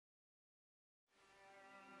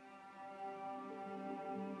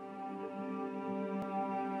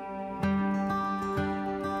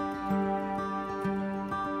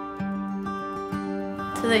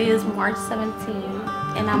Today is March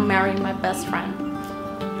 17th, and I'm marrying my best friend.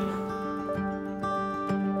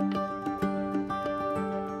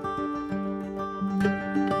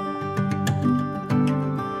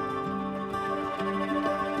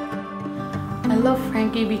 I love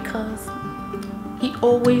Frankie because he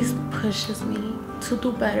always pushes me to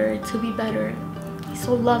do better, to be better. He's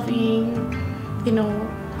so loving, you know,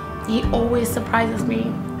 he always surprises me,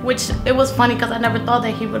 which it was funny because I never thought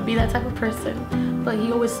that he would be that type of person, but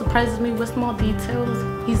he always surprises me with small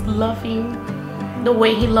details. He's loving. The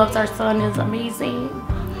way he loves our son is amazing,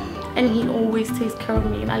 and he always takes care of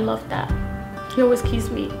me, and I love that. He always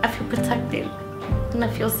keeps me, I feel protected, and I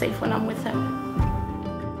feel safe when I'm with him.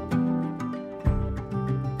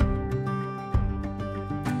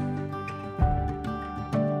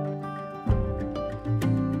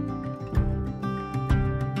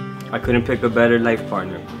 I couldn't pick a better life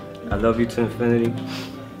partner. I love you to infinity.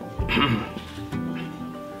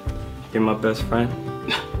 You're my best friend.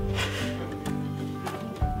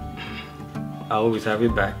 I always have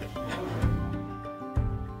your back.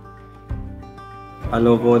 I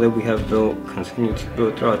love all that we have built, continue to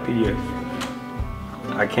build throughout the years.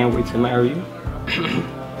 I can't wait to marry you.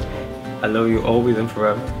 I love you always and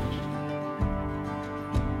forever.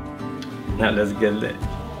 Now let's get lit.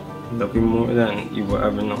 Love you more than you will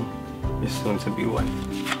ever know. Your soon-to-be wife.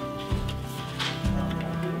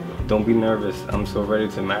 Don't be nervous. I'm so ready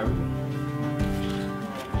to marry you.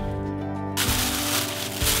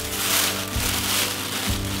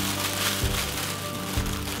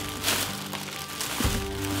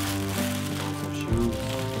 Some shoes.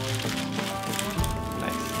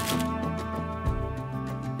 Nice.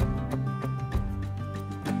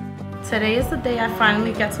 Today is the day I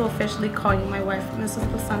finally get to officially call you my wife, Mrs.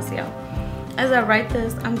 Placencia. As I write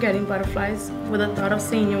this, I'm getting butterflies with the thought of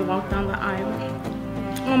seeing you walk down the aisle.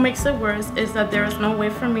 What makes it worse is that there is no way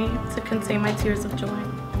for me to contain my tears of joy.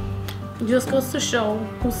 It just goes to show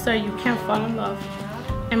who said you can't fall in love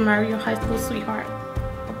and marry your high school sweetheart.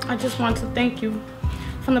 I just want to thank you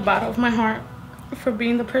from the bottom of my heart for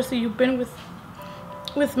being the person you've been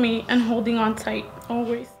with me and holding on tight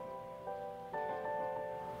always.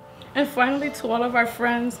 And finally, to all of our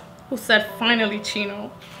friends who said, "Finally,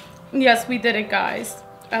 Chino." Yes, we did it, guys.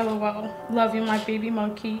 LOL. Love you, my baby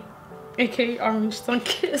monkey, aka Orange Sun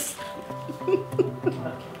Kiss.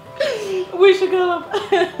 We should go.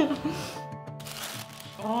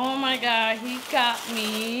 Oh my God, he got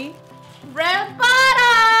me red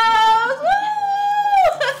bottoms. Woo!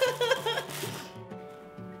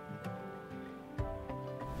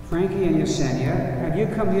 Frankie and Yesenia, have you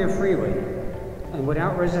come here freely and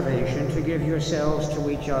without reservation to give yourselves to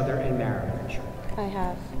each other in marriage? I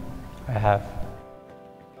have. I have.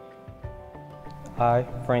 I,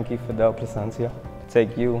 Frankie Fidel Placencia,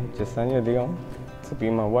 take you, Yesenia Leon, to be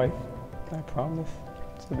my wife. I promise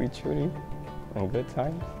to be true to you in good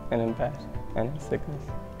times and in bad, and in sickness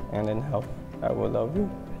and in health. I will love you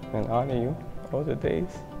and honor you all the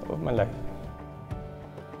days of my life.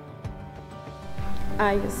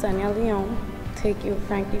 I, Yesenia Leon, take you,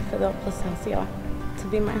 Frankie Fidel Placencia, to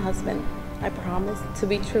be my husband. I promise to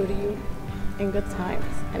be true to you in good times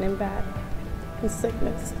and in bad, in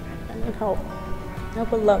sickness and in health. I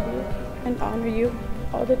will love you and honor you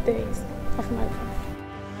all the days of my life.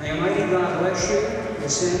 May Almighty God bless you,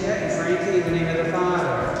 Yesenia and Frankie, in the name of the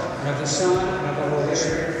Father, and of the Son, and of the Holy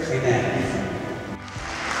Spirit. Amen.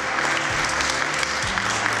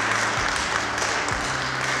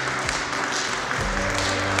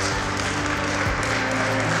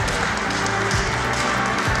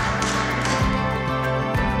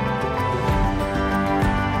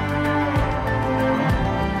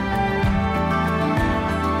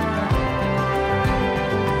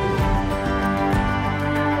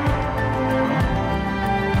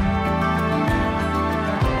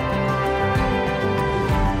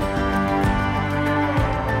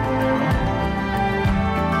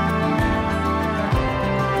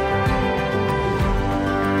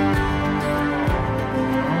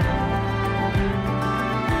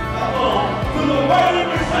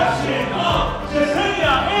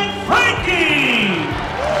 Yesenia and Frankie!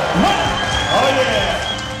 Oh yeah!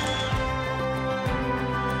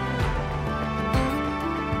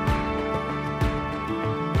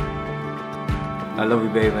 I love you,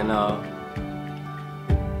 babe, and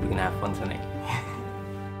we can have fun tonight.